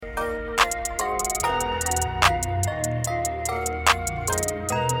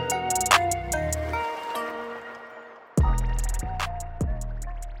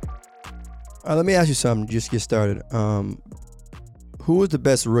Let me ask you something. Just to get started. Who was the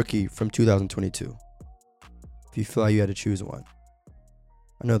best rookie from 2022? If you feel like you had to choose one,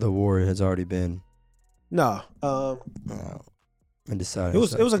 I know the award has already been No, uh, and decided it and was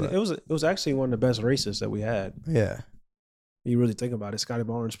it stuff, was like but it was actually one of the best races that we had. yeah, You really think about it, Scotty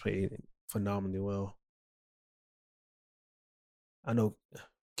Barnes played phenomenally well. I know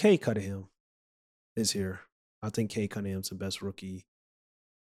Kay Cunningham is here. I think Kay Cunningham's the best rookie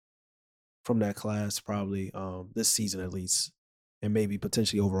from that class, probably this season at least, and maybe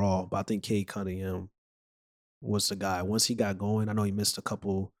potentially overall. But I think Kay Cunningham was the guy. Once he got going, I know he missed a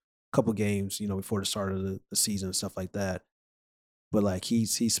couple games, before the start of the season and stuff like that. But like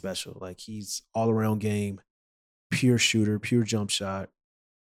he's special. Like he's all around game, pure shooter, pure jump shot.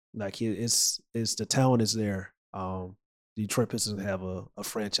 Like it's the talent is there. Detroit Pistons have a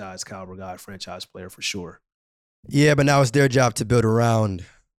franchise caliber guy, franchise player for sure. yeah. But now it's their job to build around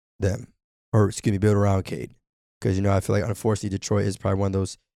them, or excuse me, build around Cade, because I feel like unfortunately Detroit is probably one of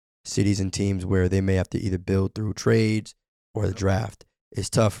those cities and teams where they may have to either build through trades or the Yep. draft. It's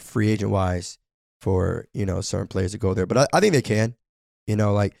tough free agent wise for certain players to go there, but I think they can.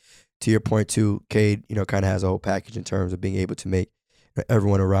 Like to your point too, Cade, kind of has a whole package in terms of being able to make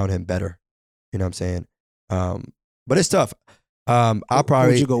everyone around him better. You know what I'm saying? But it's tough. I'll Who would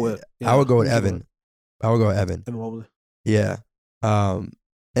probably you go with? I Yeah, would go who with would you go with? Evan. I would go with Evan. Evan Mobley. Yeah. Um,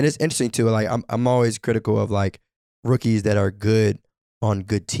 and it's interesting too. Like I'm always critical of like rookies that are good on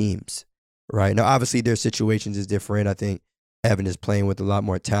good teams, right? Now, obviously, their situations is different. I think Evan is playing with a lot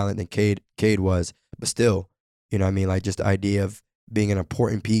more talent than Cade was, but still, what I mean, like just the idea of being an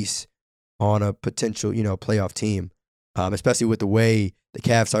important piece on a potential, playoff team, especially with the way the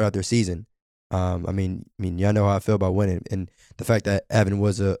Cavs started out their season. Y'all know how I feel about winning, and the fact that Evan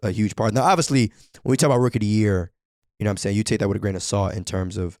was a huge part. Now, obviously, when we talk about rookie of the year, you know what I'm saying, you take that with a grain of salt in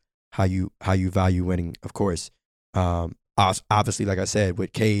terms of how you value winning, of course. Obviously, like I said,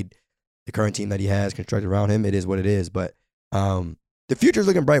 with Cade, the current team that he has constructed around him, it is what it is. But the future's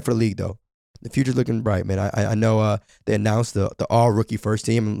looking bright for the league, though. The future's looking bright, man. I know they announced the all rookie first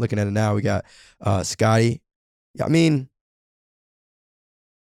team. I'm looking at it now. We got Scotty. Yeah, I mean,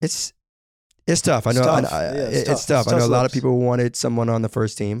 it's it's tough. I It's know tough. Yeah, it's it's tough. It's tough. I tough know a lot of looks. people wanted someone on the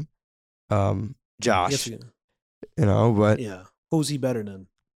first team, Yes, Josh. yeah. But Yeah. Who's he better than?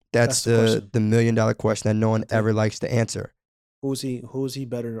 that's That's the the question. the $1 million question that no I one think ever likes to answer. who's he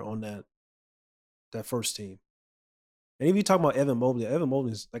better on that first team? And if you talk about Evan Mobley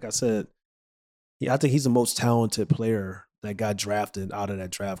is like I said, I think he's the most talented player that got drafted out of that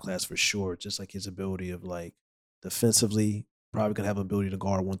draft class for sure. Just like his ability of like defensively, probably gonna have ability to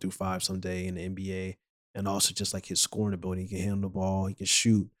guard 1 through 5 someday in the NBA, and also just like his scoring ability. He can handle the ball, he can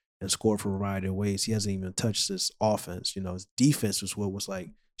shoot and score for a variety of ways. He hasn't even touched this offense. His defense was what was like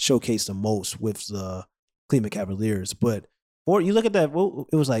showcased the most with the Cleveland Cavaliers. But or you look at that,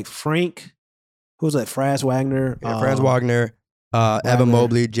 it was like Frank, who was that? Franz Wagner, Yeah, Franz Wagner, Evan Wagner.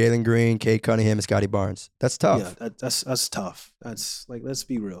 Mobley, Jalen Green, Cade Cunningham, and Scotty Barnes. That's Yeah, tough. that's tough. That's like let's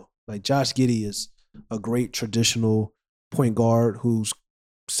be real. Like Josh Giddey is a great traditional point guard who's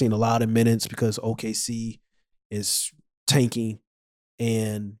seen a lot of minutes because OKC is tanking,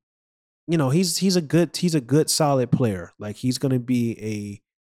 and he's a good solid player. Like he's gonna be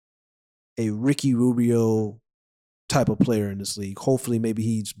a Ricky Rubio type of player in this league. Hopefully, maybe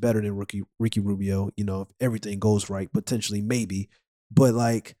he's better than Ricky Rubio. If everything goes right, potentially maybe. But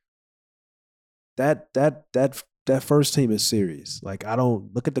like that first team is serious. Like I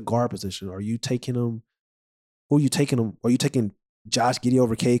don't look at the guard position. Are you taking him? Who are you taking him? Are you taking Josh Giddey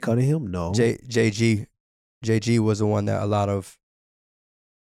over Cade Cunningham? No. JG JG was the one that a lot of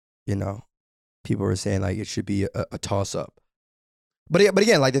you know people were saying like it should be a toss up. But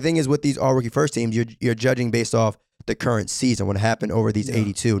again, like the thing is with these all rookie first teams, you're judging based off the current season, what happened over these Yeah.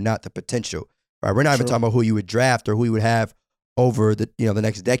 82, not the potential. Right? We're not even talking True. about who you would draft or who you would have over the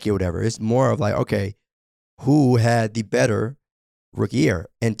next decade or whatever. It's more of like, okay, who had the better rookie year?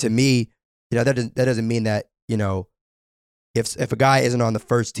 And to me, that doesn't mean that, if a guy isn't on the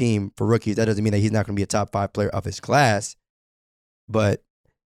first team for rookies, that doesn't mean that he's not going to be a top 5 player of his class, but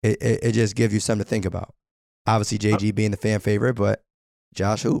it just gives you something to think about. Obviously I, JG being the fan favorite, but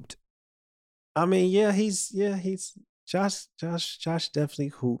Josh hooped. I mean, he's Josh definitely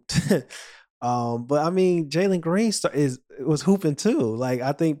hooped. But I mean, Jalen Green was hooping too. Like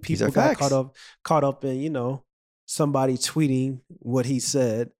I think These are people got caught facts. up caught up in somebody tweeting what he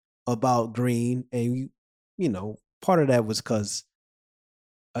said about Green, and part of that was because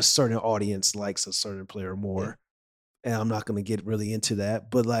a certain audience likes a certain player Yeah. more. And I'm not gonna get really into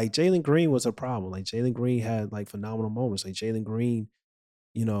that. But like Jalen Green was a problem. Like Jalen Green had like phenomenal moments. Like Jalen Green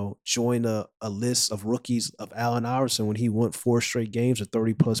join a list of rookies of Allen Iverson when he went 4 straight games of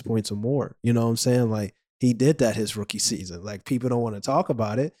 30+ points or more. You know what I'm saying? Like, he did that his rookie season. Like, people don't want to talk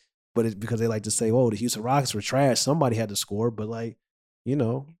about it, but it's because they like to say, oh, the Houston Rockets were trash. Somebody had to score, but like,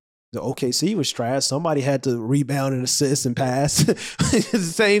 the OKC was trash. Somebody had to rebound and assist and pass. It's the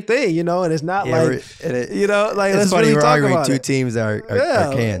same thing, and it's not like, like it's let's funny really we're talk arguing about two it. teams that are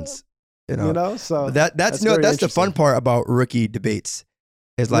cans. So But that's very the fun interesting. part about rookie debates.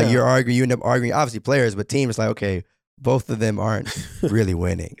 It's like Yeah. you end up arguing, obviously players, but teams like, okay, both of them aren't really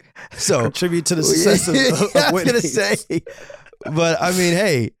winning. So Contribute to the success of I was winning. gonna say, but I mean,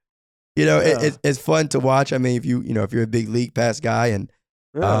 hey, it's fun to watch. I mean, if if you're a big league pass guy and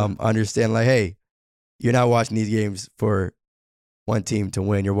understand, like, hey, you're not watching these games for one team to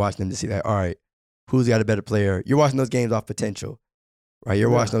win. You're watching them to see, like, all right, who's got a better player? You're watching those games off potential, right? You're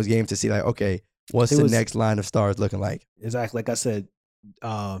watching those games to see, like, okay, what's the next line of stars looking like? Exactly. Like I said,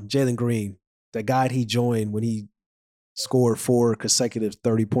 Jalen Green, the guy he joined when he scored 4 consecutive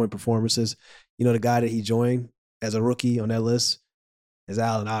 30-point performances, the guy that he joined as a rookie on that list is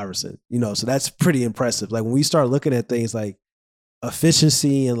Allen Iverson. So that's pretty impressive. Like, when we start looking at things like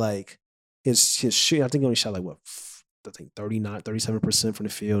efficiency and like his shooting, I think he only shot 37% from the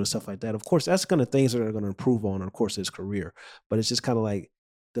field and stuff like that. Of course, that's things that are going to improve on the course of his career. But it's just kind of like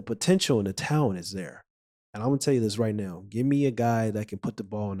the potential and the talent is there. And I'm going to tell you this right now. Give me a guy that can put the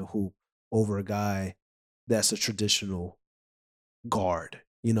ball in the hoop over a guy that's a traditional guard.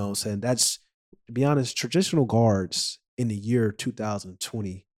 You know what I'm saying? That's, to be honest, traditional guards in the year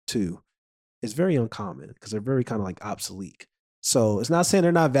 2022 is very uncommon because they're very kind of like obsolete. So it's not saying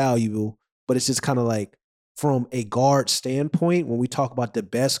they're not valuable, but it's just kind of like, from a guard standpoint, when we talk about the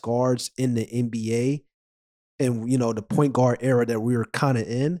best guards in the NBA and, the point guard era that we were kind of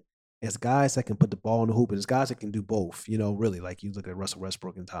in, as guys that can put the ball in the hoop, and as guys that can do both, really, like you look at Russell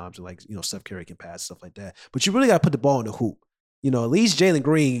Westbrook in times, and like, Steph Curry can pass, stuff like that. But you really got to put the ball in the hoop. At least Jalen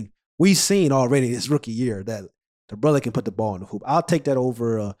Green, we've seen already his rookie year that the brother can put the ball in the hoop. I'll take that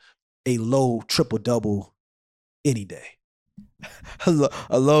over a low triple-double any day.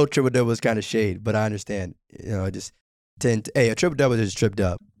 A low triple-double is kind of shade, but I understand. Just 10. Hey, a triple-double is just tripped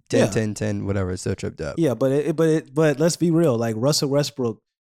up. 10, 10, 10, whatever, it's still tripped up. Yeah, but let's be real. Like, Russell Westbrook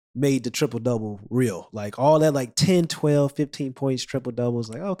made the triple-double real. Like, all that, like 10, 12, 15 points, triple-doubles,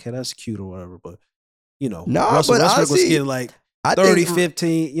 like, okay, that's cute or whatever. But, Russell Westbrook honestly, was getting like 30,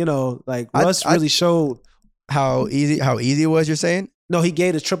 15, Russ really showed how easy it was, you're saying? No, he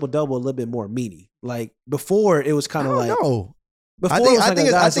gave the triple-double a little bit more meaning. Like, before, it was kind of like... No. Before, I think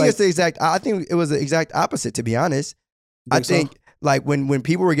it's the exact opposite, to be honest. I think like when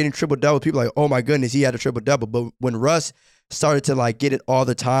people were getting triple-double, people were like, oh my goodness, he had a triple-double. But when Russ started to like get it all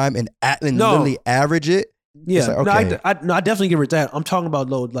the time and literally average it, yeah, like, okay. I definitely give it that. I'm talking about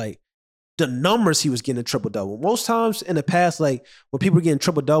like the numbers he was getting a triple-double. Most times in the past, like when people were getting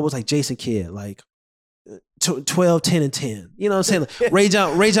triple-doubles, like Jason Kidd, like 12, 10, and 10. You know what I'm saying? Like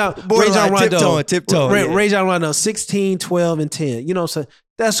Rajon Rondo. Tiptoeing. Rajon Rondo, 16, 12, and 10. You know what I'm saying?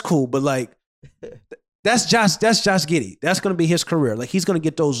 That's cool, but like that's Josh Giddey. That's going to be his career. Like, he's going to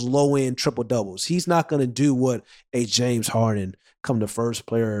get those low-end triple-doubles. He's not going to do what a James Harden, come the first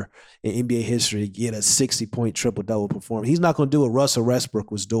player in NBA history to get a 60-point triple-double performance. He's not going to do what Russell Westbrook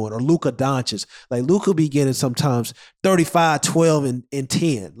was doing, or Luka Doncic. Like, Luka be getting sometimes 35, 12, and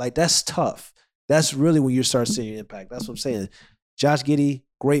 10. Like, that's tough. That's really when you start seeing impact. That's what I'm saying. Josh Giddey,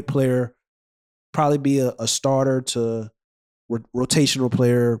 great player, probably be a starter to rotational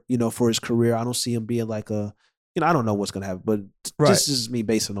player, for his career. I don't see him being like I don't know what's going to happen, but this is me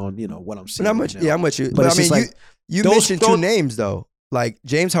basing on, what I'm seeing. I'm with you. But I mean, like, you mentioned two names though, like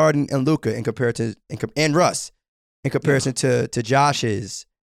James Harden and Luka and Russ in comparison to Josh's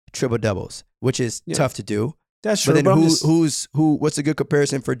triple doubles, which is tough to do. That's true. But then what's a good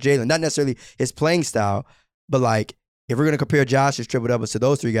comparison for Jalen? Not necessarily his playing style, but like if we're going to compare Josh's triple doubles to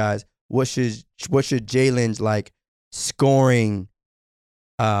those three guys, what should Jalen's like scoring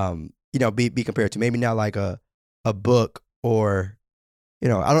be compared to? Maybe not like a book, or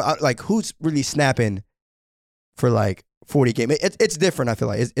I like who's really snapping for like 40 games. It's different. I feel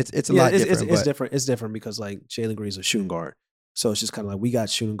like it's a lot different. It's different. It's different because like Jalen Green's a shooting guard, so it's just kind of like we got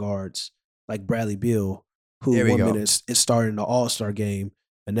shooting guards like Bradley Beal, who 1 minute is starting the All-Star game,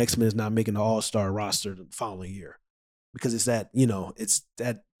 the next minute is not making the All-Star roster the following year, because it's that it's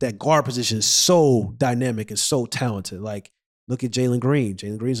that guard position is so dynamic and so talented. Like, look at Jalen Green.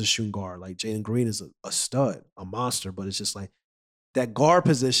 Jalen Green's a shooting guard. Like, Jalen Green is a stud, a monster. But it's just like that guard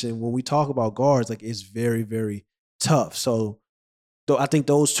position, when we talk about guards, like, it's very, very tough. So I think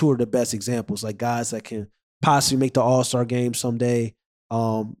those two are the best examples, like guys that can possibly make the All-Star game someday.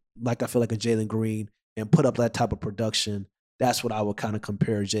 like I feel like a Jalen Green, and put up that type of production, that's what I would kind of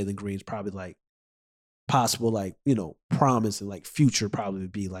compare Jalen Green's probably like possible, like, promise and like future probably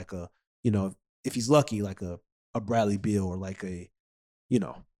would be like a, if he's lucky, like a Bradley Beal or like a,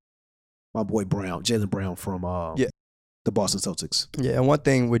 my boy Brown, Jaylen Brown from Yeah. the Boston Celtics. Yeah, and one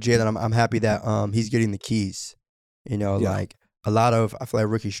thing with Jalen, I'm happy that he's getting the keys. Like a lot of, I feel like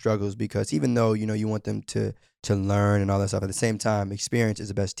rookie struggles because even though, you want them to learn and all that stuff, at the same time, experience is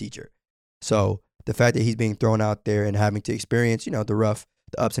the best teacher. So the fact that he's being thrown out there and having to experience, the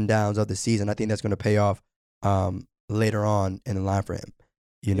ups and downs of the season, I think that's going to pay off later on in the line for him.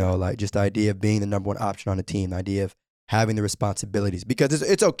 Like just the idea of being the number one option on the team, the idea of having the responsibilities, because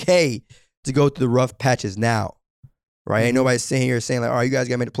it's okay to go through the rough patches now, right? Ain't nobody sitting here saying like, all right, you guys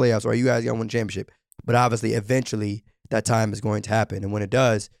got to make the playoffs or you guys got to win a championship. But obviously, eventually, that time is going to happen. And when it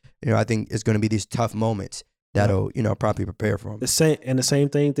does, I think it's going to be these tough moments that'll, properly prepare for him. The same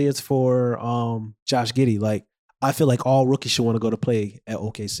thing is for Josh Giddey. Like, I feel like all rookies should want to go to play at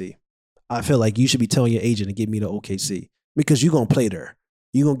OKC. I feel like you should be telling your agent to get me to OKC because you're going to play there.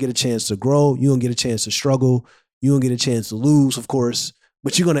 You're going to get a chance to grow. You're going to get a chance to struggle. You're going to get a chance to lose, of course,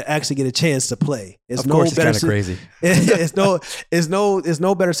 but you're going to actually get a chance to play. Of course, it's kind of crazy. It's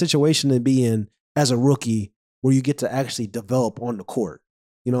no better situation than being as a rookie where you get to actually develop on the court.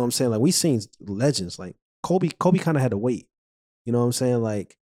 You know what I'm saying? Like, we've seen legends like Kobe kind of had to wait. You know what I'm saying?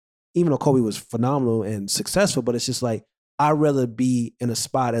 Like, even though Kobe was phenomenal and successful, but it's just like, I'd rather be in a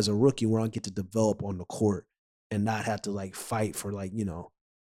spot as a rookie where I get to develop on the court and not have to like fight for like,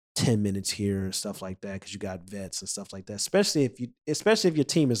 10 minutes here and stuff like that because you got vets and stuff like that. Especially if your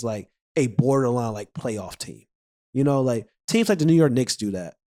team is like a borderline like playoff team. Like teams like the New York Knicks do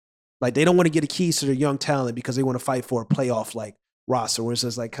that. Like they don't want to get the keys to their young talent because they want to fight for a playoff like roster, where it's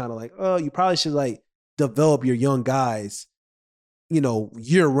just like kind of like, oh, you probably should like develop your young guys,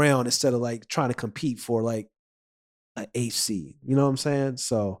 year round instead of like trying to compete for like an AC. You know what I'm saying?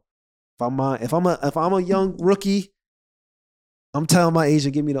 So if I'm a young rookie, I'm telling my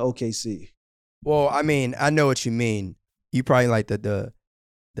agent, give me the OKC. Well, I mean, I know what you mean. You probably like the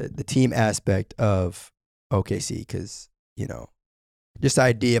team aspect of OKC because, just the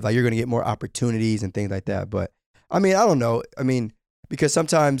idea of like you're going to get more opportunities and things like that. But, I mean, I don't know. I mean, because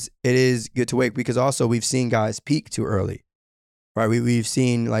sometimes it is good to wait because also we've seen guys peak too early, right? We've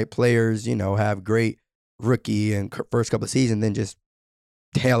seen like players, have great rookie and first couple of seasons then just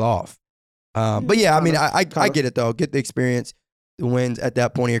tail off. But, yeah, I mean, I get it, though. Get the experience. Wins at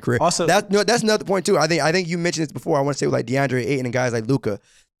that point in your career. Also, that's another point too. I think you mentioned this before. I want to say with like DeAndre Ayton and guys like Luka,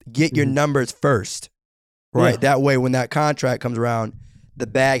 get your numbers first, right? Yeah. That way, when that contract comes around, the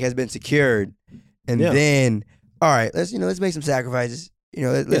bag has been secured, and then all right, let's make some sacrifices.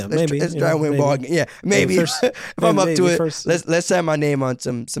 Let's try and win a ball game. Yeah, maybe if I'm up to it, first, let's sign my name on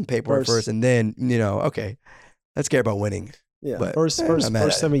some paperwork first, and then okay, let's care about winning. Yeah, but, first 7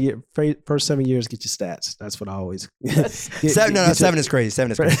 years, get your stats. That's what I always. Seven is crazy.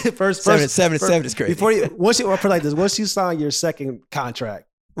 Seven is crazy. Seven is crazy. Once you sign your second contract,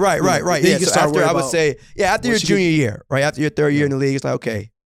 right. Yeah, so after I would say, after your junior year, right after your third year in the league, it's like okay,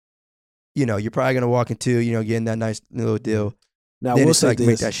 you're probably gonna walk into getting that nice little deal. Now then we'll say like this.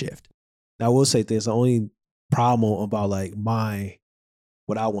 Make that shift. Now I will say this. The only problem about like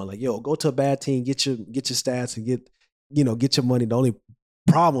what I want, like go to a bad team, get your stats and get your money. The only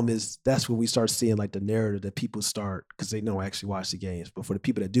problem is that's when we start seeing like the narrative that people start because they don't actually watch the games. But for the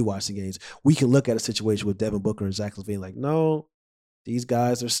people that do watch the games, we can look at a situation with Devin Booker and Zach LaVine like, no, these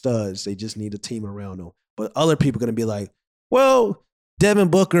guys are studs. They just need a team around them. But other people are going to be like, well, Devin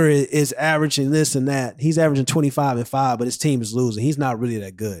Booker is averaging this and that. He's averaging 25 and 5, but his team is losing. He's not really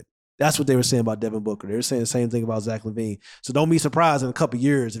that good. That's what they were saying about Devin Booker. They were saying the same thing about Zach LaVine. So don't be surprised in a couple of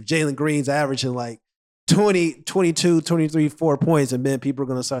years if Jalen Green's averaging like 20, 22, 23, 4 points, and then people are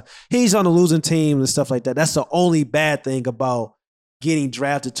going to start, he's on a losing team and stuff like that. That's the only bad thing about getting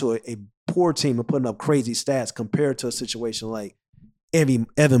drafted to a poor team and putting up crazy stats compared to a situation like Evan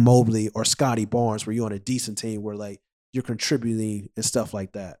Mobley or Scotty Barnes where you're on a decent team where like you're contributing and stuff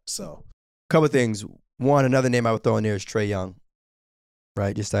like that. So, couple of things. One, another name I would throw in there is Trae Young,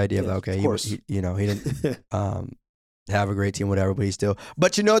 right? Just the idea of like, okay, he didn't have a great team, whatever, but he's still.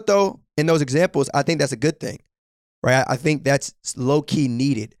 But you know what though? In those examples, I think that's a good thing, right? I think that's low key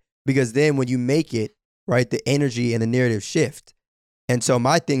needed because then when you make it, right, the energy and the narrative shift. And so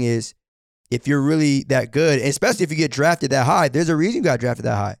my thing is, if you're really that good, and especially if you get drafted that high, there's a reason you got drafted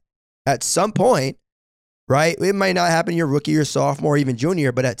that high. At some point, right? It might not happen your rookie, your sophomore, or even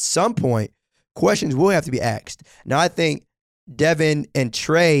junior, but at some point, questions will have to be asked. Now, I think Devin and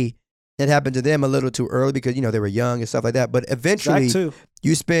Trae it happened to them a little too early because, they were young and stuff like that. But eventually, Zach too.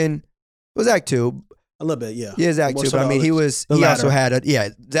 you spend, was Zach too? A little bit, yeah. Yeah, Zach More too. so But I mean, he also had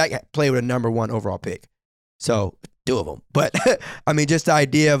Zach played with a number 1 overall pick. So 2 of them. But I mean, just the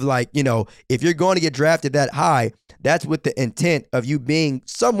idea of like, if you're going to get drafted that high, that's with the intent of you being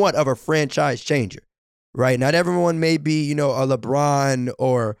somewhat of a franchise changer, right? Not everyone may be, a LeBron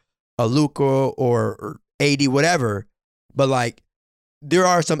or a Luka or AD, whatever. But like, there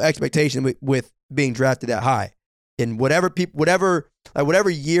are some expectations with being drafted that high. And whatever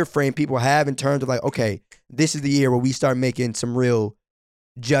year frame people have in terms of like, okay, this is the year where we start making some real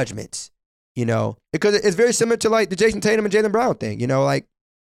judgments, because it's very similar to like the Jason Tatum and Jaylen Brown thing, like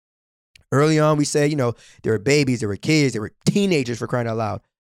early on we say, they were babies, they were kids, they were teenagers for crying out loud.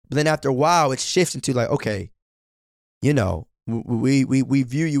 But then after a while, it shifts into like, okay, we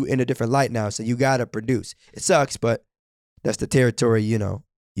view you in a different light now, so you got to produce. It sucks, but that's the territory,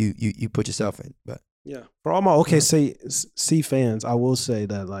 you put yourself in. But yeah, for all my OKC fans, I will say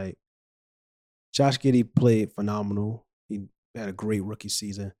that like Josh Giddey played phenomenal. He had a great rookie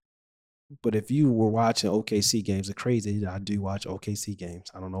season. But if you were watching OKC games, it's crazy that I do watch OKC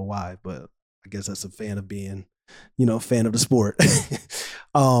games. I don't know why, but I guess that's a fan of being, fan of the sport.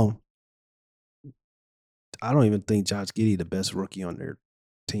 I don't even think Josh Giddey the best rookie on their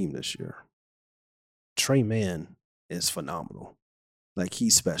team this year. Trey Mann is phenomenal. Like,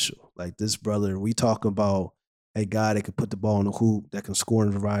 he's special. Like, this brother, we talk about a guy that can put the ball in the hoop, that can score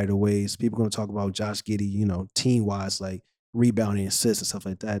in a variety of ways. People are going to talk about Josh Giddey, team-wise, like rebounding, assists, and stuff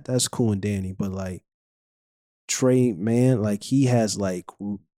like that. That's cool and dandy. But, like, Trey Mann, like, he has, like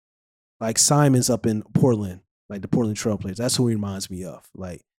Simons up in Portland, like the Portland Trailblazers. That's who he reminds me of.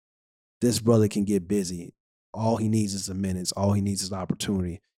 Like, this brother can get busy. All he needs is the minutes. All he needs is the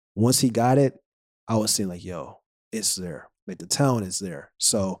opportunity. Once he got it, I was saying, like, yo, it's there. Like, the talent is there.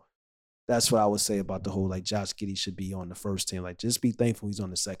 So that's what I would say about the whole, like, Josh Giddey should be on the first team. Like, just be thankful he's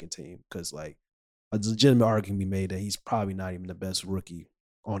on the second team, because, like, a legitimate argument can be made that he's probably not even the best rookie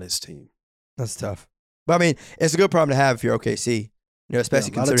on his team. That's tough. But, I mean, it's a good problem to have if you're OKC,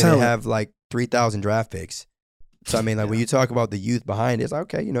 especially considering they have, like, 3,000 draft picks. So, I mean, like, when you talk about the youth behind it, it's like,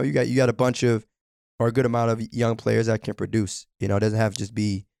 okay, you got a bunch of, or a good amount of young players that can produce. It doesn't have to just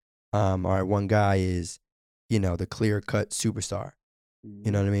be, all right, one guy is, the clear-cut superstar.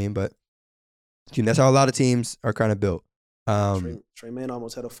 You know what I mean? But that's how a lot of teams are kind of built. Trey Mann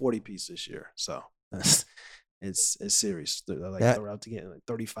almost had a 40-piece this year. So it's serious. They're out to get like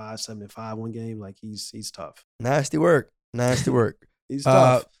 35, 75 one game. Like, he's tough. Nasty work. He's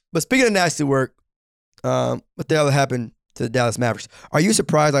tough. But speaking of nasty work, what the hell happened to the Dallas Mavericks? Are you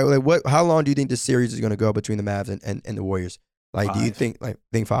surprised? Like what? How long do you think this series is going to go between the Mavs and the Warriors? Like, 5. Do you think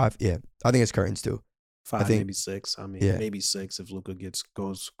 5? Yeah, I think it's curtains too. 5, maybe 6. I mean, maybe 6 if Luka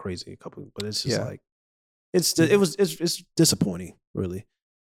goes crazy a couple. But it's just like it's disappointing, really,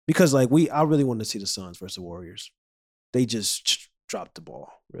 because like I really wanted to see the Suns versus the Warriors. They just dropped the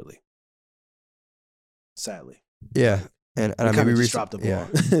ball, really. Sadly. Yeah, and I mean, we dropped the ball.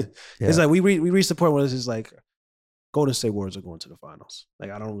 Yeah. It's like we reached the point where it's just like Golden State Warriors are going to the finals. Like,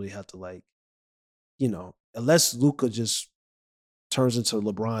 I don't really have to unless Luka just turns into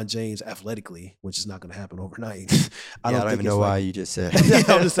LeBron James athletically, which is not going to happen overnight. I don't even know why you just said.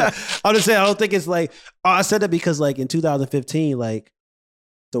 I'm just saying. I don't think it's like. I said that because like in 2015, like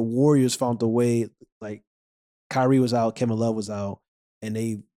the Warriors found a way. Like, Kyrie was out, Kevin Love was out, and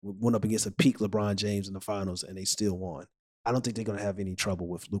they went up against a peak LeBron James in the finals, and they still won. I don't think they're going to have any trouble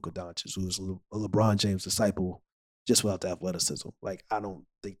with Luka Doncic, who is a LeBron James disciple, just without the athleticism. Like, I don't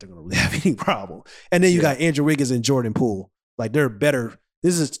think they're going to really have any problem. And then you got Andrew Wiggins and Jordan Poole. Like, they're better.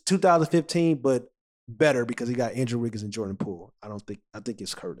 This is 2015, but better because he got Andrew Wiggins and Jordan Poole. I think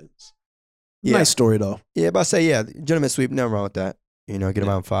it's curtains. Yeah. Nice story, though. Yeah, but I say, gentleman sweep, nothing wrong with that. Get them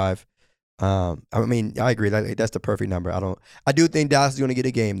out in 5. I mean, I agree. That's the perfect number. I do think Dallas is going to get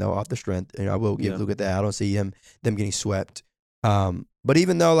a game, though, off the strength. I will give Luka that. I don't see them getting swept. But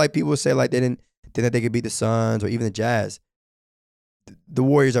even though, like, people say, like, they didn't think that they could beat the Suns or even the Jazz, the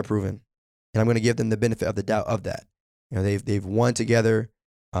Warriors are proven. And I'm going to give them the benefit of the doubt of that. They've won together.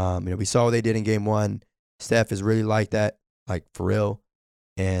 We saw what they did in game 1. Steph is really like that, like, for real.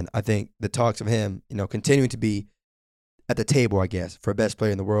 And I think the talks of him, continuing to be at the table, I guess, for best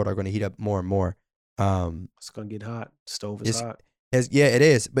player in the world are going to heat up more and more. It's going to get hot. Stove is hot. Yeah, it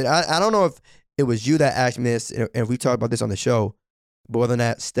is. But I don't know if it was you that asked me this, and we talked about this on the show, but whether or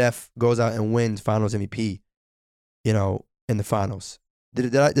not Steph goes out and wins Finals MVP, in the finals. Did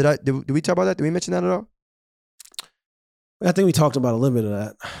we talk about that? Did we mention that at all? I think we talked about a little bit of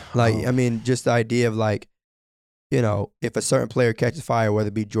that. Like, I mean, just the idea of like, if a certain player catches fire, whether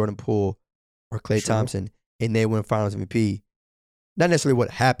it be Jordan Poole or Klay Thompson and they win Finals MVP, not necessarily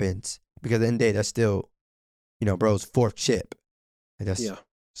what happens, because at the end of the day, that's still, bro's fourth chip. And that's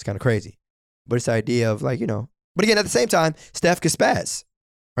it's kind of crazy. But it's the idea of, like, but again, at the same time, Steph could spaz,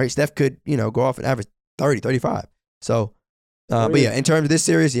 right? Steph could, go off and average 30, 35. So, but yeah, in terms of this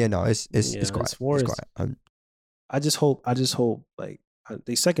series, it's quiet. It's quiet. I just hope, like,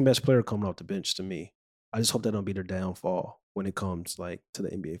 the second best player coming off the bench to me. I just hope that don't be their downfall when it comes, like, to the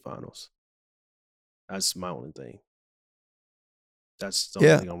NBA Finals. That's my only thing. That's the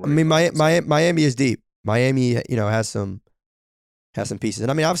only thing I'm I mean, Miami is deep. Miami, has some pieces,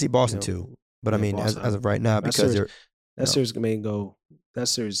 and I mean, obviously Boston too. But I mean, as of right now, because that series may go. That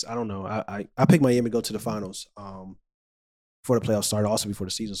series, I don't know. I picked Miami to go to the finals before the playoffs started. Also before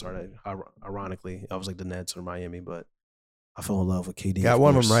the season started. Ironically, I was like the Nets or Miami, but I fell in love with KD. Got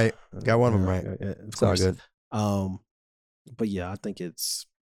one of them right. Got one of them right. It's all good. But yeah, I think it's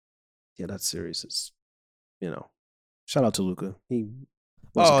that series is, shout out to Luka. You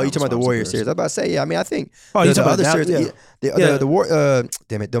talking about the Warriors series? I was about to say, I mean, I think the other series,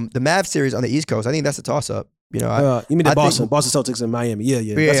 the Mavs series on the East Coast, I think that's a toss up. You mean the Boston Celtics in Miami?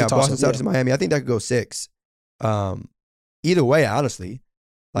 Yeah. Boston Celtics in Miami. I think that could go 6. Either way, honestly,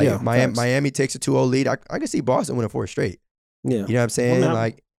 like Miami takes a 2-0 lead. I can see Boston winning 4 straight. Yeah, you know what I'm saying?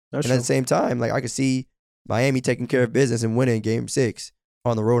 At the same time, like, I could see Miami taking care of business and winning Game 6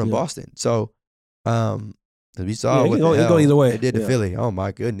 on the road in Boston. So, we saw what the hell either way. They did to Philly. Oh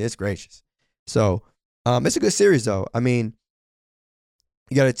my goodness gracious! So, it's a good series though. I mean,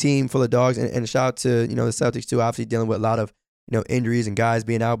 you got a team full of dogs, and shout out to the Celtics too. Obviously dealing with a lot of injuries and guys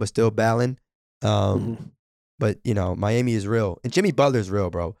being out, but still battling. But Miami is real, and Jimmy Butler's real,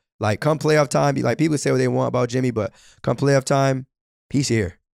 bro. Like, come playoff time, like, people say what they want about Jimmy, but come playoff time, he's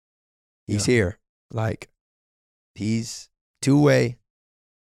here. He's here. Like, he's two-way.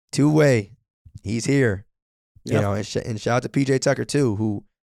 He's here. And shout out to PJ Tucker too, who,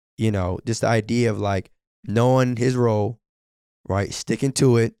 just the idea of, like, knowing his role, right? Sticking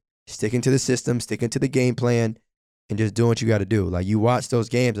to it, sticking to the system, sticking to the game plan, and just doing what you got to do. Like, you watch those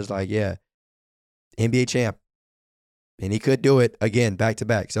games, it's like, NBA champ. And he could do it again, back to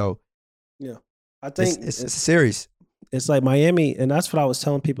back. So, I think it's a series. It's like Miami, and that's what I was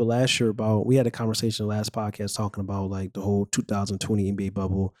telling people last year about. We had a conversation last podcast talking about, like, the whole 2020 NBA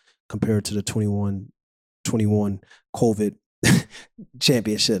bubble compared to the 21 COVID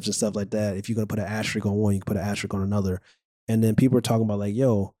championships and stuff like that. If you're going to put an asterisk on one, you can put an asterisk on another. And then people are talking about, like,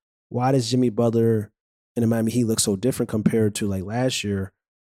 why does Jimmy Butler and the Miami Heat look so different compared to, like, last year?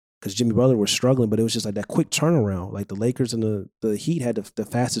 Because Jimmy Butler was struggling, but it was just like that quick turnaround. Like, the Lakers and the Heat had the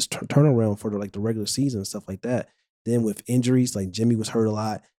fastest turnaround for the regular season and stuff like that. Then with injuries, like, Jimmy was hurt a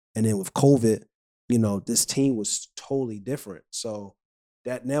lot. And then with COVID, this team was totally different. So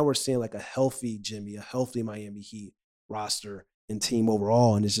that now we're seeing, like, a healthy Jimmy, a healthy Miami Heat roster and team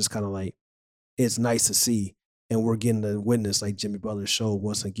overall. And it's just kind of like, it's nice to see. And we're getting to witness, like, Jimmy Butler show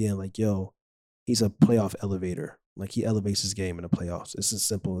once again, like, he's a playoff elevator. Like, he elevates his game in the playoffs. It's as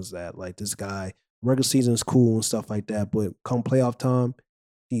simple as that. Like, this guy, regular season is cool and stuff like that, but come playoff time,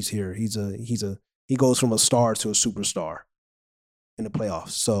 he's here. He goes from a star to a superstar in the playoffs.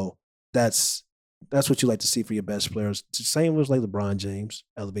 So that's what you like to see for your best players. Same as, like, LeBron James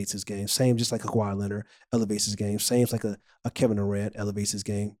elevates his game. Same just like a Kawhi Leonard elevates his game. Same as like a Kevin Durant elevates his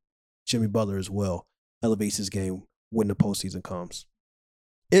game. Jimmy Butler as well elevates his game when the postseason comes.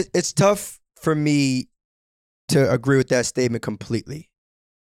 It's tough for me to agree with that statement completely,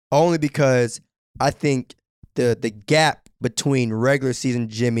 only because I think the gap between regular season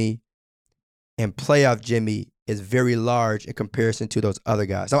Jimmy and playoff Jimmy is very large in comparison to those other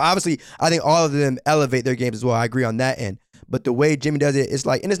guys. So obviously, I think all of them elevate their games as well. I agree on that end. But the way Jimmy does it, it's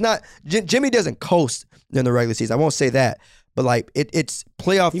like, and it's not, Jimmy doesn't coast in the regular season. I won't say that. But, like, it's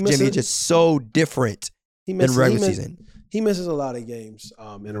playoff Jimmy is just so different than regular season. He misses a lot of games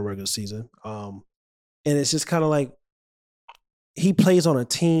in a regular season. And it's just kind of like he plays on a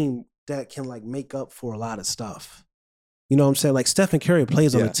team that can, like, make up for a lot of stuff. You know what I'm saying? Like, Stephen Curry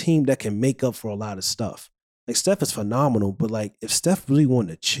plays on a team that can make up for a lot of stuff. Like, Steph is phenomenal, but, like, if Steph really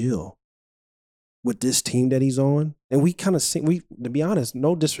wanted to chill with this team that he's on, and we kind of see, to be honest,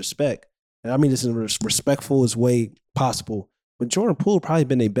 no disrespect, and I mean this in as respectful as way possible, but Jordan Poole probably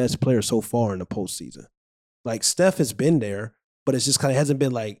been their best player so far in the postseason. Like, Steph has been there, but it's just kind of hasn't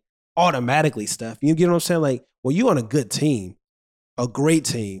been, like, automatically Steph. You get what I'm saying? Like, well, you on a good team, a great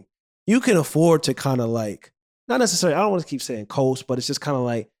team, you can afford to kind of, like, not necessarily, I don't want to keep saying coast, but it's just kind of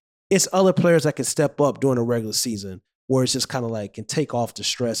like, it's other players that can step up during the regular season where it's just kind of like can take off the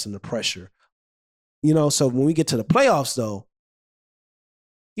stress and the pressure. So when we get to the playoffs, though,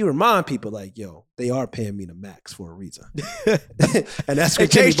 you remind people like, yo, they are paying me the max for a reason. And that's In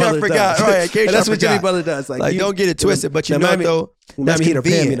what Jimmy case y'all Butler forgot, does. right? In case And that's y'all what Jimmy forgot. Butler does. Like, don't get it twisted, but you know Miami, though, that's Miami Heat are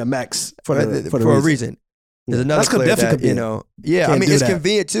paying me convenient. the max for a reason. There's Yeah. another That's player definitely that, you convenient. know, yeah, Can't I mean, do it's that.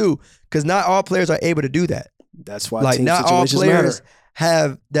 convenient too, because not all players are able to do that. That's why Like, team not all situations players matter.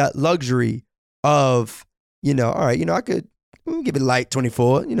 have that luxury of, you know, all right, you know, I could give it light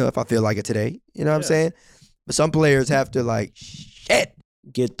 24, you know, if I feel like it today. You know what I'm Yeah. saying? But some players have to, like, shit.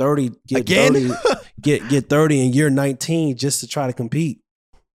 Get 30, Again? 30, get 30 in year 19 just to try to compete.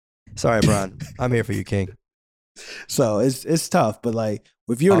 Sorry, Brian. I'm here for you, King. So it's tough, but like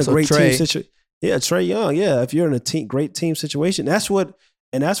if you're Also, in a great Trae. team situation, yeah, Trae Young, yeah, if you're in a great team situation, that's what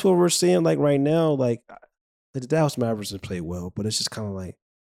we're seeing like right now. Like the Dallas Mavericks have played well, but it's just kind of like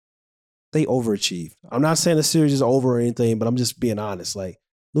they overachieved. I'm not saying the series is over or anything, but I'm just being honest. Like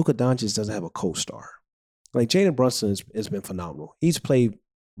Luka Doncic doesn't have a co-star. Like Jalen Brunson has been phenomenal. He's played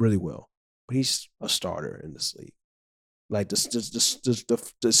really well, but he's a starter in this league. Like as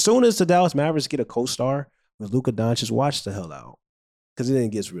soon as the Dallas Mavericks get a co-star with Luka Doncic, watch the hell out, because then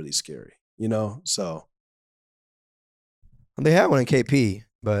it gets really scary, you know. So They had one in KP,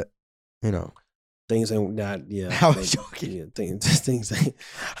 but, you know. things ain't not. Yeah, I was joking. Yeah, things ain't.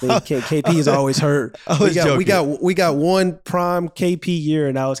 KP is always hurt. I was joking. We got one prime KP year,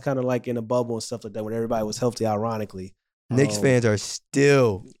 and I was kind of like in a bubble and stuff like that when everybody was healthy. Ironically, Knicks fans are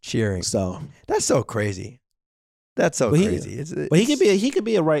still cheering. So That's so crazy. That's so crazy. But he could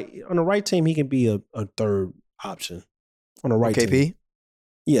be a right on the right team. He can be a third option on the right KP? team.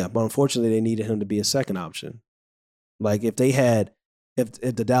 Yeah, but unfortunately, they needed him to be a second option. Like if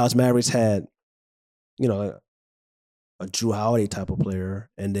the Dallas Mavericks had, you know, a Drew Holiday type of player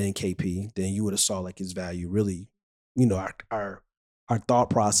and then KP, then you would have saw like his value really, you know, our thought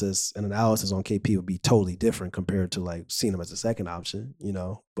process and analysis on KP would be totally different compared to like seeing him as a second option, you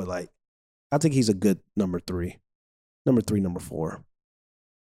know. But like, I think he's a good number 3, number 4.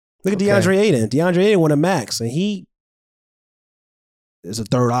 Look at DeAndre Ayton. DeAndre Ayton won a max, and he is a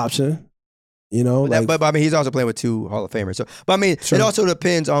third option. You know, but I mean, he's also playing with 2 Hall of Famers. So, but I mean, Sure. it also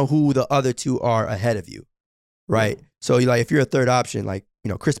depends on who the other 2 are ahead of you, right? So, like, if you're a third option, like, you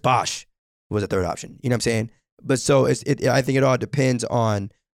know, Chris Bosh was a third option. You know what I'm saying? But so I think it all depends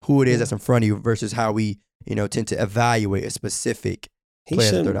on who it is that's in front of you versus how we, you know, tend to evaluate a specific player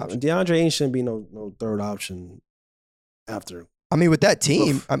as a third option. DeAndre Ayton shouldn't be no third option after. I mean, with that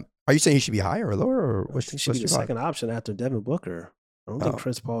team, are you saying he should be higher or lower, or I think he should be the second option after Devin Booker. I don't think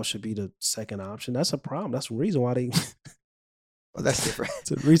Chris Paul should be the second option. That's a problem. That's the reason why they. Well, that's different.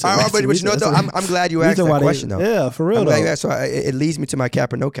 But you know, though, I'm glad you asked that question, though. Yeah, for real. I'm glad you asked. So it leads me to my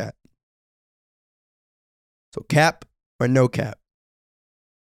cap or no cap. So cap or no cap?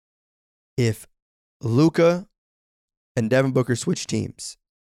 If Luka and Devin Booker switch teams,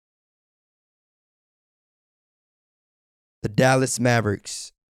 the Dallas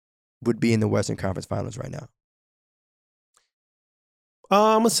Mavericks would be in the Western Conference Finals right now.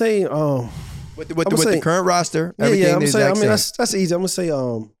 I'm gonna say with the current roster, everything I'm is saying. I mean, same. that's easy. I'm gonna say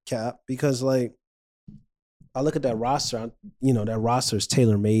cap, because like I look at that roster. You know, that roster is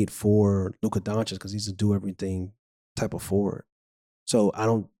tailor made for Luka Doncic because he's a do everything type of forward. So I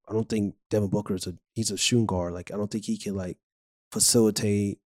don't think Devin Booker he's a shooting guard. Like I don't think he can like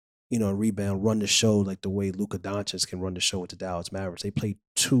facilitate, you know, rebound, run the show like the way Luka Doncic can run the show with the Dallas Mavericks. They play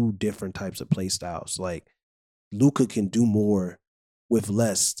 2 different types of play styles. Like Luka can do more with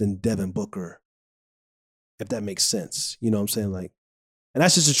less than Devin Booker, if that makes sense. You know what I'm saying? Like, and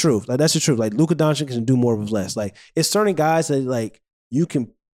that's just the truth. Like that's the truth. Like Luka Doncic can do more with less. Like it's certain guys that like you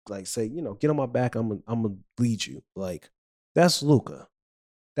can like say, you know, get on my back. I'm gonna lead you. Like that's Luka.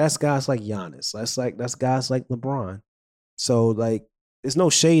 That's guys like Giannis. That's guys like LeBron. So like, it's no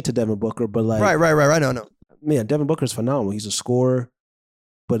shade to Devin Booker, but like right. No. Man, Devin Booker's phenomenal. He's a scorer,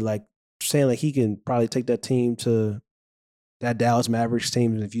 but like saying like he can probably take that team to that Dallas Mavericks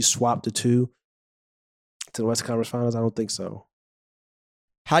team, and if you swap the 2 to the Western Conference Finals, I don't think so.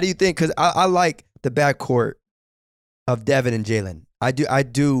 How do you think? Because I like the backcourt of Devin and Jalen. I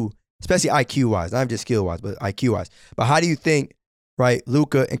do, especially IQ wise, not just skill wise, but IQ wise. But how do you think, right,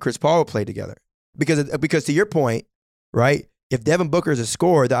 Luka and Chris Paul will play together? Because to your point, right, if Devin Booker is a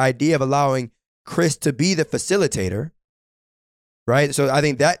scorer, the idea of allowing Chris to be the facilitator, right? So I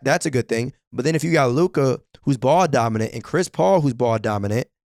think that's a good thing. But then if you got Luka who's ball dominant and Chris Paul who's ball dominant,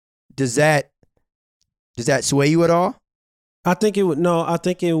 does that sway you at all? I think it would. No, I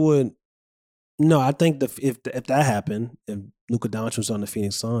think it would. No, I think if that happened, if Luka Doncic was on the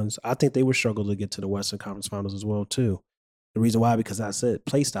Phoenix Suns, I think they would struggle to get to the Western Conference Finals as well too. The reason why, because I said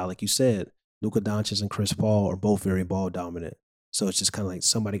play style, like you said, Luka Doncic and Chris Paul are both very ball dominant. So it's just kind of like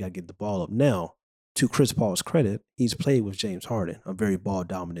somebody got to get the ball up. Now, to Chris Paul's credit, he's played with James Harden, a very ball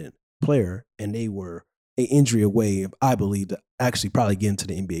dominant player, and they were an injury away, I believe, to actually probably get into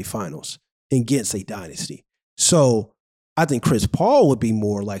the NBA Finals and get a dynasty. So I think Chris Paul would be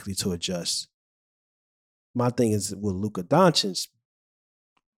more likely to adjust. My thing is, will Luka Doncic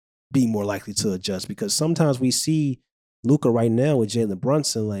be more likely to adjust? Because sometimes we see Luka right now with Jalen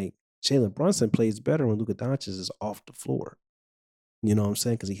Brunson, like Jalen Brunson plays better when Luka Doncic is off the floor. You know what I'm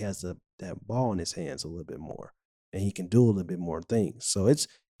saying? Because he has that ball in his hands a little bit more, and he can do a little bit more things. So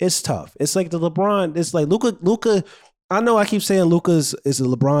it's tough. It's like the LeBron. It's like Luka. I know I keep saying Luka is a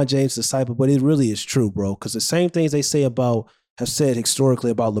LeBron James disciple, but it really is true, bro. Because the same things they have said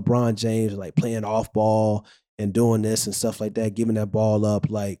historically about LeBron James, like playing off ball and doing this and stuff like that, giving that ball up,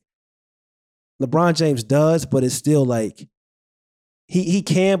 like LeBron James does, but it's still like he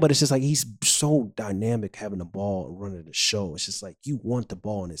can, but it's just like he's so dynamic having the ball and running the show. It's just like you want the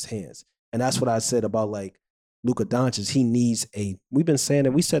ball in his hands. And that's what I said about like Luka Doncic. He needs we've been saying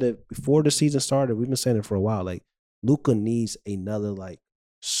it, we said it before the season started, we've been saying it for a while. Like Luka needs another like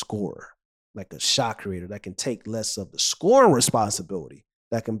scorer, like a shot creator that can take less of the scoring responsibility.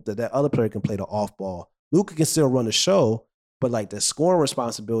 That other player can play the off ball. Luka can still run the show, but like the scoring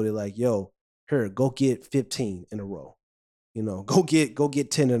responsibility, like, yo, here, go get 15 in a row. You know, go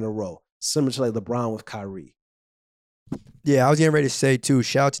get 10 in a row. Similar to like LeBron with Kyrie. Yeah, I was getting ready to say too,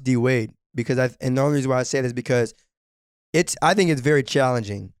 shout out to D Wade, because and the only reason why I say this is because I think it's very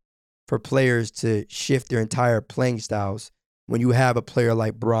challenging for players to shift their entire playing styles when you have a player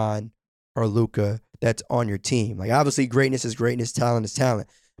like Bron or Luka that's on your team. Like obviously greatness is greatness, talent is talent.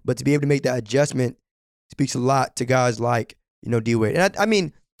 But to be able to make that adjustment speaks a lot to guys like, you know, D Wade. And I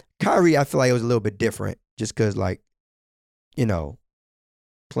mean, Kyrie, I feel like it was a little bit different just because like, you know,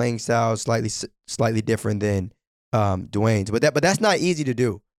 playing style is slightly different than Dwayne's. But that's not easy to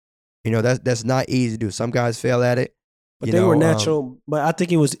do. You know, that's not easy to do. Some guys fail at it. But they were natural. But I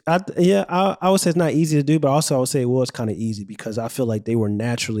think it was, I would say it's not easy to do, but also I would say it was kind of easy because I feel like they were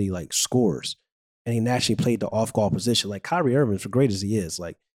naturally like scorers. And he naturally played the off-ball position. Like Kyrie Irving, as great as he is,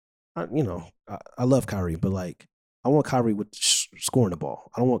 like, I love Kyrie, but like, I want Kyrie with scoring the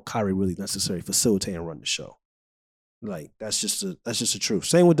ball. I don't want Kyrie really necessarily facilitating and running the show. Like that's just the truth.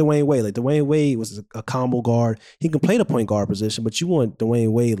 Same with Dwayne Wade. Like Dwayne Wade was a combo guard. He can play the point guard position, but you want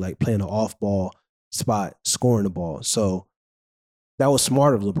Dwayne Wade like playing an off ball spot, scoring the ball. So that was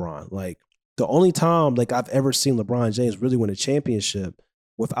smart of LeBron. Like the only time like I've ever seen LeBron James really win a championship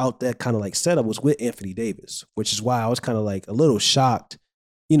without that kind of like setup was with Anthony Davis, which is why I was kind of like a little shocked.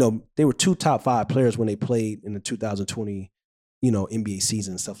 You know, they were 2 top 5 players when they played in the 2020, you know, NBA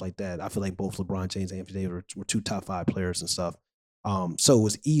season and stuff like that. I feel like both LeBron James and Anthony Davis were 2 top 5 players and stuff. So it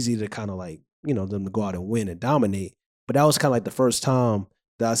was easy to kind of like, you know, them to go out and win and dominate. But that was kind of like the first time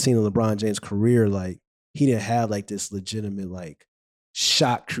that I've seen in LeBron James' career, like he didn't have like this legitimate like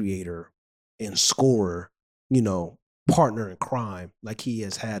shot creator and scorer, you know, partner in crime like he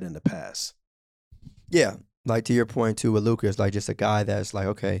has had in the past. Yeah. Like to your point too with Luka, it's like just a guy that's like,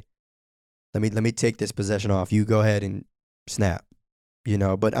 okay, let me take this possession off. You go ahead and snap. You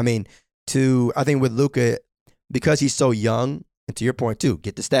know, but I mean, I think with Luka, because he's so young, and to your point too,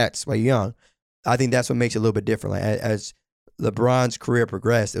 get the stats while you're young, I think that's what makes it a little bit different. Like as LeBron's career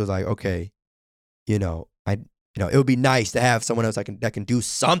progressed, it was like, okay, it would be nice to have someone else that can do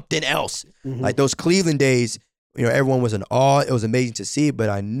something else. Mm-hmm. Like those Cleveland days, you know, everyone was in awe. It was amazing to see, but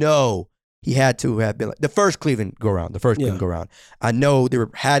I know he had to have been like the first Cleveland go around. I know there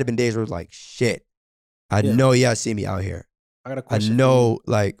had to been days where it was like, shit, I know y'all see me out here. I got a question. I know,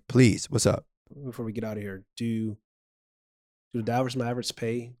 like, please, what's up? Before we get out of here, do the Dallas Mavericks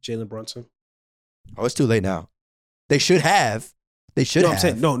pay Jalen Brunson? Oh, it's too late now. They should have. They should have. I'm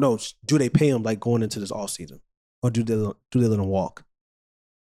saying, no. Do they pay him like going into this offseason? Or do they let him walk?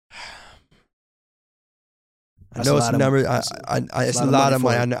 I know it's a number. It's a lot of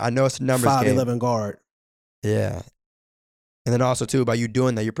money. I know it's a numbers game. 5'11" guard. Yeah. And then also, too, by you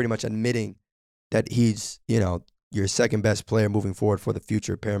doing that, you're pretty much admitting that he's, you know, your second best player moving forward for the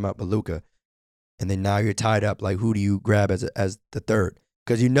future, paramount with Luka. And then now you're tied up. Like, who do you grab as the third?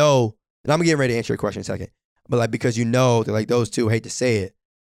 Because you know, and I'm getting ready to answer your question in a second, but like, because you know that like those two, I hate to say it,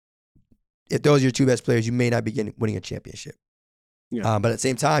 if those are your 2 best players, you may not be winning a championship. Yeah. But at the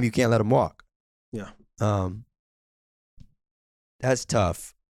same time, you can't let them walk. Yeah. That's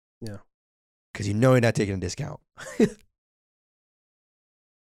tough. Yeah. Because you know you're not taking a discount.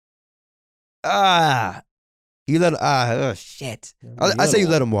 You let oh shit. I say you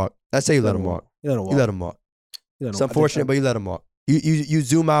let him walk. I say you let him walk. You let him walk. It's unfortunate, but you let him walk. You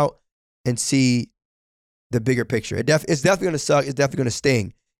zoom out and see the bigger picture. It's definitely gonna suck. It's definitely gonna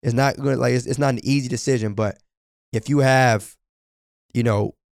sting. It's not gonna it's not an easy decision. But if you have, you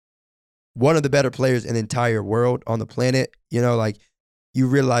know, one of the better players in the entire world on the planet, you know, like you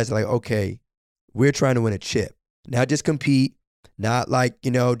realize like, okay, we're trying to win a chip, not just compete, not like,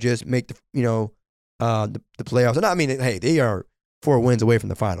 you know, just make the, you know, the playoffs. And I mean, hey, they are 4 wins away from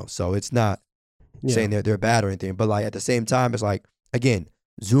the finals, so it's not saying they're bad or anything. But like at the same time, it's like, again,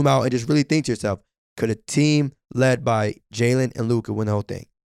 zoom out and just really think to yourself, could a team led by Jalen and Luka win the whole thing?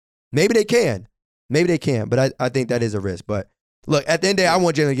 Maybe they can, but I think that is a risk. But look, at the end of the day, I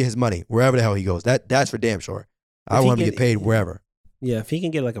want Jalen to get his money wherever the hell he goes. That's for damn sure. I want him to get paid wherever. Yeah, if he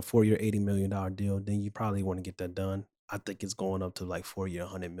can get like a 4-year, $80 million deal, then you probably want to get that done. I think it's going up to like 4-year,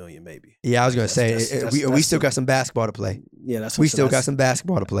 $100 million maybe. Yeah, I was gonna say we still got some basketball to play. Yeah, we still got some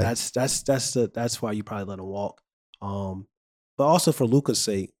basketball to play. That's why you probably let him walk. But also for Luka's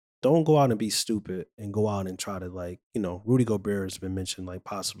sake, don't go out and be stupid and go out and try to, like, you know, Rudy Gobert has been mentioned like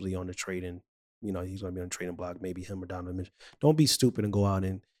possibly on the trading. You know, he's going to be on the trading block. Maybe him or Donovan Mitchell. Don't be stupid and go out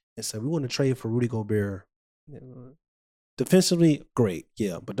and say we want to trade for Rudy Gobert. Defensively, great,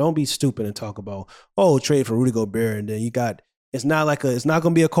 yeah, but don't be stupid and talk about, oh, trade for Rudy Gobert, and then you got, it's not going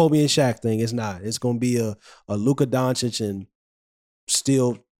to be a Kobe and Shaq thing. It's not. It's going to be a Luka Doncic and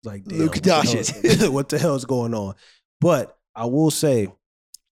still like, damn, Luka Doncic. What the hell is going on? But I will say,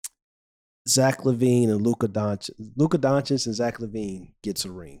 Zach LaVine and Luka Doncic and Zach LaVine gets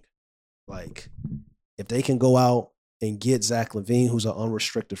a ring. Like, if they can go out and get Zach LaVine, who's an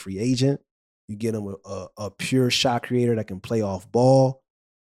unrestricted free agent, you get him a pure shot creator that can play off ball,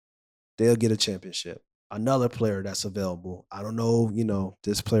 they'll get a championship. Another player that's available, I don't know, you know,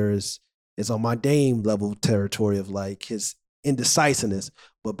 this player is on my Dame level territory of like his indecisiveness,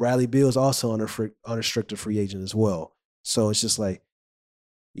 but Bradley Beal is also unrestricted free agent as well. So it's just like,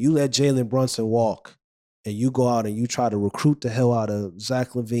 you let Jalen Brunson walk and you go out and you try to recruit the hell out of Zach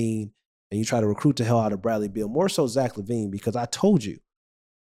LaVine and you try to recruit the hell out of Bradley Beal, more so Zach LaVine, because I told you,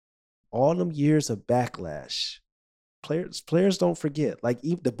 all them years of backlash, players don't forget. Like,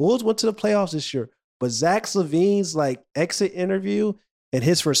 the Bulls went to the playoffs this year, but Zach LaVine's like exit interview and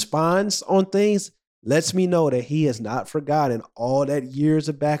his response on things lets me know that he has not forgotten all that years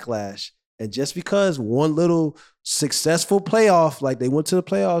of backlash. And just because one little successful playoff, like they went to the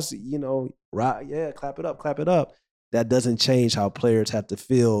playoffs, you know, right? Yeah, clap it up. That doesn't change how players have to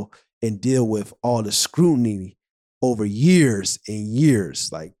feel and deal with all the scrutiny over years and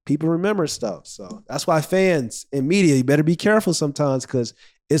years. Like, people remember stuff. So that's why fans and media, you better be careful sometimes, because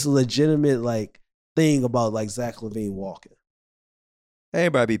it's a legitimate like thing about like Zach LaVine walking.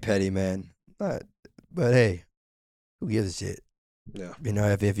 Everybody be petty, man. But hey, who gives a shit? Yeah. You know,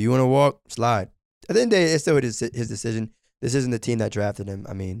 if you want to walk, slide. At the end of the day, it's still his decision. This isn't the team that drafted him.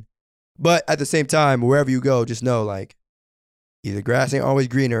 I mean, but at the same time, wherever you go, just know, like, either grass ain't always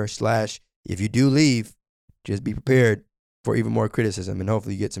greener, / if you do leave, just be prepared for even more criticism, and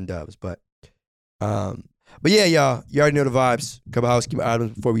hopefully you get some dubs. But yeah, y'all, you already know the vibes. A couple housekeeping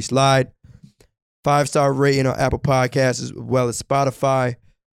items before we slide. 5-star rating on Apple Podcasts as well as Spotify.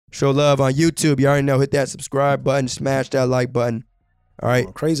 Show love on YouTube. You already know, hit that subscribe button, smash that like button. All right.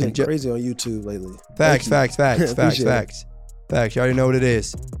 Oh, crazy on YouTube lately. Facts. You already know what it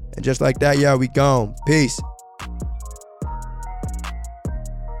is. And just like that, y'all, we gone. Peace.